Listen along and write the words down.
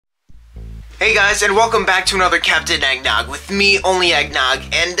Hey guys, and welcome back to another Captain Eggnog with me, only Eggnog.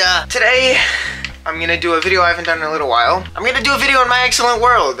 And today I'm gonna do a video I haven't done in a little while. I'm gonna do a video on my Eggcellent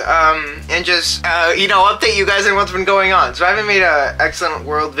world, and just update you guys on what's been going on. So I haven't made a Eggcellent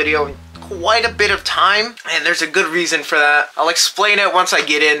world video in quite a bit of time, and there's a good reason for that. I'll explain it once I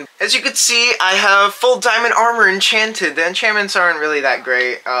get in. As you can see, I have full diamond armor enchanted. The enchantments aren't really that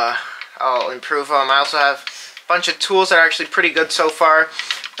great. I'll improve them. I also have a bunch of tools that are actually pretty good so far.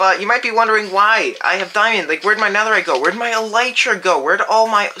 But you might be wondering why I have diamond. Like, where'd my netherite go? Where'd my elytra go? Where'd all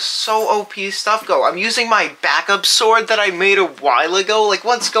my so OP stuff go? I'm using my backup sword that I made a while ago. Like,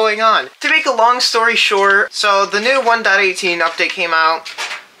 what's going on? To make a long story short, so the new 1.18 update came out.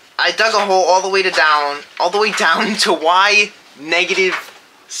 I dug a hole all the way down to Y negative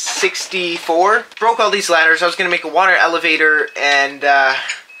 64. Broke all these ladders. I was gonna make a water elevator, and I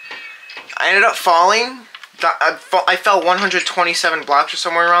ended up falling. I fell 127 blocks or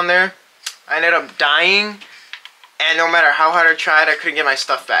somewhere around there. I ended up dying, and no matter how hard I tried, I couldn't get my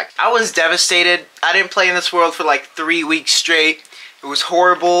stuff back. I was devastated. I didn't play in this world for like 3 weeks straight. It was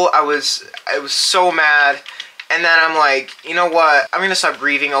horrible. I was so mad. And then I'm like, you know what? I'm gonna stop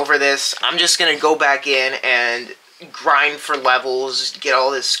grieving over this. I'm just gonna go back in and grind for levels, get all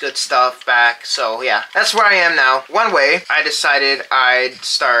this good stuff back. So yeah, that's where I am now. One way, I decided I'd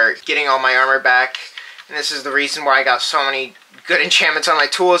start getting all my armor back. And this is the reason why I got so many good enchantments on my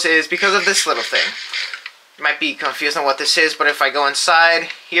tools, is because of this little thing. You might be confused on what this is, but if I go inside,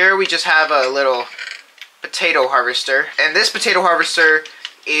 here we just have a little potato harvester. And this potato harvester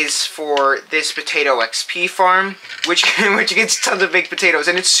is for this potato XP farm, which gets tons of big potatoes,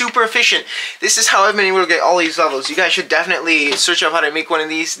 and it's super efficient. This is how I've been able to get all these levels. You guys should definitely search up how to make one of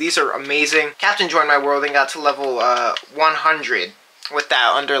these. These are amazing. Captain joined my world and got to level 100. With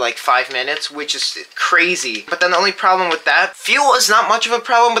that under like 5 minutes, which is crazy. But then the only problem with that, fuel is not much of a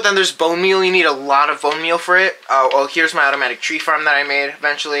problem, but then there's bone meal. You need a lot of bone meal for it. Oh, here's my automatic tree farm that I made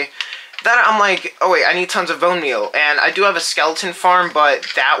eventually. Then I'm like, oh wait, I need tons of bone meal. And I do have a skeleton farm, but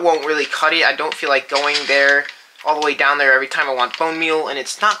that won't really cut it. I don't feel like going there all the way down there every time I want bone meal, and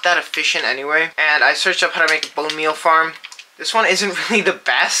it's not that efficient anyway. And I searched up how to make a bone meal farm. This one isn't really the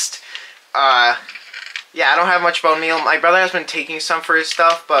best. Yeah, I don't have much bone meal. My brother has been taking some for his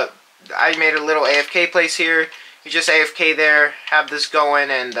stuff, but I made a little AFK place here. You just AFK there, have this going,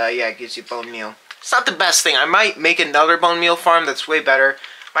 and yeah, it gives you bone meal. It's not the best thing. I might make another bone meal farm that's way better.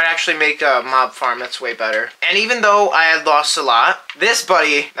 Might actually make a mob farm that's way better. And even though I had lost a lot, this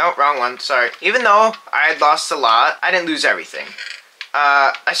buddy, no, wrong one, sorry. Even though I had lost a lot, I didn't lose everything.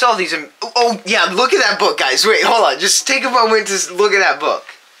 I saw these, oh yeah, look at that book, guys. Wait, hold on, just take a moment to look at that book.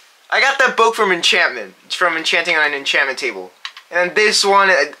 I got that book from enchanting on an enchantment table. And this one,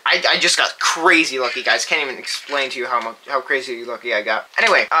 I just got crazy lucky, guys. Can't even explain to you how crazy lucky I got.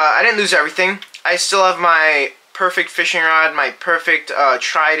 Anyway, I didn't lose everything. I still have my perfect fishing rod, my perfect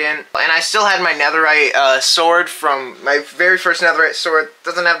trident, and I still had my netherite sword from my very first netherite sword.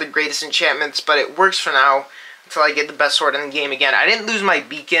 Doesn't have the greatest enchantments, but it works for now. Until I get the best sword in the game again. I didn't lose my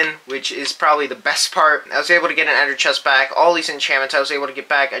beacon, which is probably the best part. I was able to get an ender chest back. All these enchantments I was able to get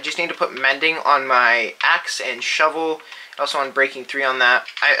back. I just need to put mending on my axe and shovel. Also on breaking 3 on that.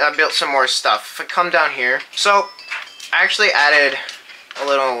 I built some more stuff. If I come down here, so I actually added a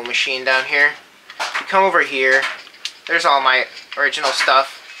little machine down here. If you come over here, there's all my original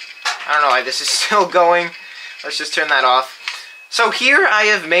stuff. I don't know why this is still going. Let's just turn that off. So here I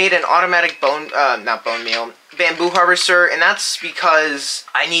have made an automatic bamboo harvester, and that's because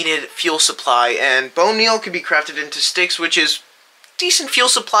I needed fuel supply, and bone meal can be crafted into sticks, which is decent fuel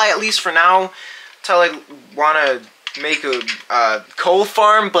supply, at least for now, until I want to make a coal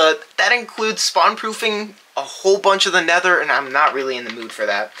farm, but that includes spawn proofing a whole bunch of the nether, and I'm not really in the mood for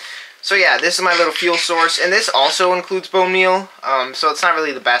that. So yeah, this is my little fuel source, and this also includes bone meal, so it's not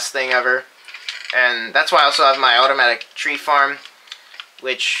really the best thing ever. And that's why I also have my automatic tree farm,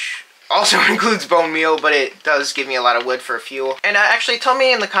 which also includes bone meal, but it does give me a lot of wood for fuel. And actually, tell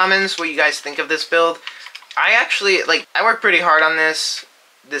me in the comments what you guys think of this build. I actually, like, I worked pretty hard on this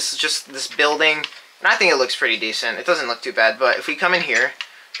building, and I think it looks pretty decent. It doesn't look too bad, but if we come in here,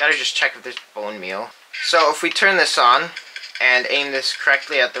 gotta just check if there's bone meal. So if we turn this on and aim this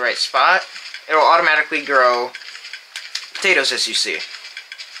correctly at the right spot, it'll automatically grow potatoes, as you see.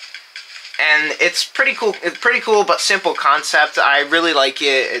 And it's pretty cool. It's pretty cool, but simple concept. I really like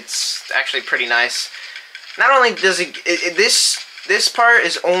it. It's actually pretty nice. Not only does this part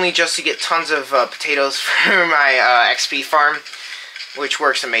is only just to get tons of potatoes for my XP farm, which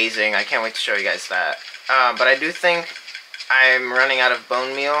works amazing. I can't wait to show you guys that. But I do think I'm running out of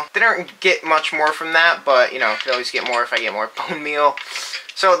bone meal. Didn't get much more from that, but you know, could always get more if I get more bone meal.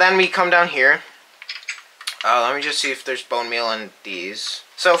 So then we come down here. Let me just see if there's bone meal in these.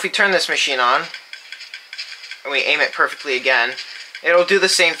 So if we turn this machine on, and we aim it perfectly again, it'll do the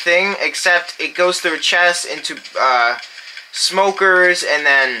same thing, except it goes through a chest into smokers, and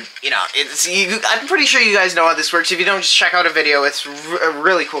then, you know, I'm pretty sure you guys know how this works. If you don't, just check out a video. It's a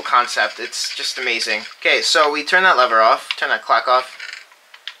really cool concept. It's just amazing. Okay, so we turn that lever off, turn that clock off.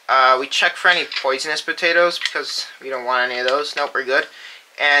 We check for any poisonous potatoes, because we don't want any of those. Nope, we're good.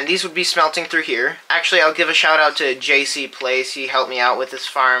 And these would be smelting through here. Actually, I'll give a shout out to JC Place. He helped me out with this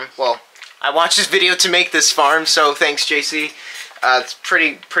farm. Well, I watched this video to make this farm, so thanks, JC. It's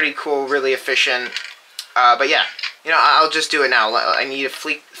pretty cool, really efficient. But yeah, you know, I'll just do it now. I need to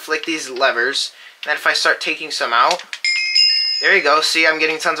flick these levers, and then if I start taking some out, there you go. See, I'm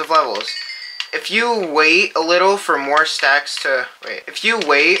getting tons of levels. If you wait a little for more stacks to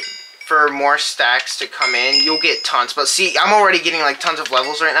come in, you'll get tons. But see, I'm already getting like tons of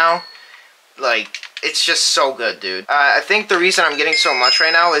levels right now. Like, it's just so good, dude. I think the reason I'm getting so much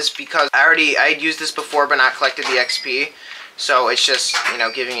right now is because I'd used this before but not collected the XP. So it's just, you know,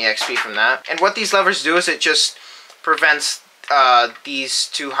 giving me XP from that. And what these levers do is it just prevents these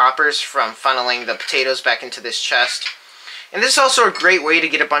two hoppers from funneling the potatoes back into this chest. And this is also a great way to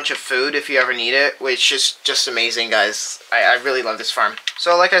get a bunch of food if you ever need it, which is just amazing, guys. I really love this farm.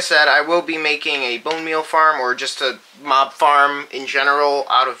 So like I said, I will be making a bone meal farm or just a mob farm in general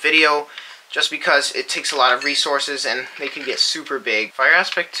out of video, just because it takes a lot of resources and they can get super big. Fire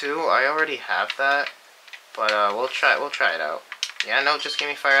aspect 2, I already have that, but we'll try it out. Yeah, no, just give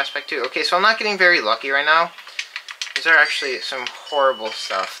me fire aspect 2. Okay, so I'm not getting very lucky right now. These are actually some horrible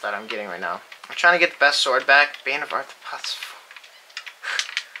stuff that I'm getting right now. I'm trying to get the best sword back. Bane of Arthropods.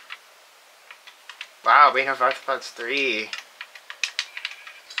 Wow, Bane of Arthropods 3.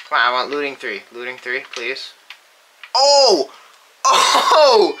 Come on, I want looting 3. Looting 3, please. Oh!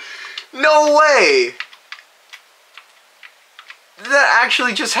 Oh! No way! Did that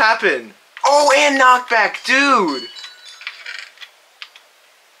actually just happen? Oh, and knockback, dude!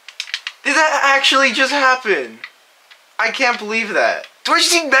 Did that actually just happen? I can't believe that. Do I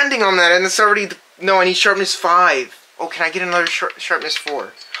just see bending on that and it's already... No, I need sharpness 5. Oh, can I get another sharpness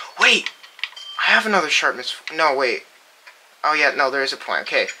 4? Wait! I have another sharpness... No, wait. Oh, yeah, no, there is a point.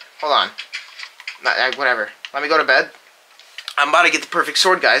 Okay, hold on. Whatever. Let me go to bed. I'm about to get the perfect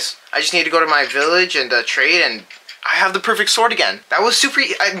sword, guys. I just need to go to my village and trade, and I have the perfect sword again. That was super...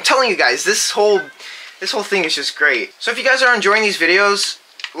 I'm telling you guys, this whole thing is just great. So if you guys are enjoying these videos,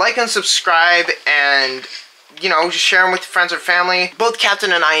 like and subscribe, and... you know, just share them with friends or family. Both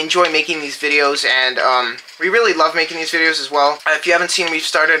Captain and I enjoy making these videos, and we really love making these videos as well. If you haven't seen, we've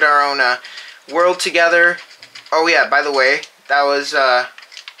started our own world together. Oh yeah, by the way, that was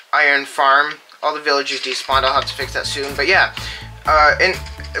Iron Farm. All the villages despawned. I'll have to fix that soon. But yeah, and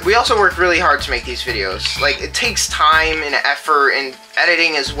we also work really hard to make these videos. Like, it takes time and effort, and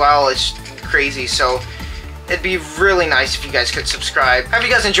editing as well. It's crazy, so... it'd be really nice if you guys could subscribe. I hope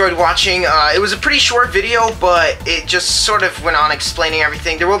you guys enjoyed watching. It was a pretty short video, but it just sort of went on explaining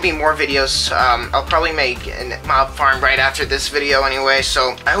everything. There will be more videos. I'll probably make a mob farm right after this video anyway.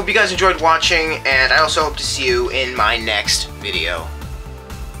 So I hope you guys enjoyed watching, and I also hope to see you in my next video.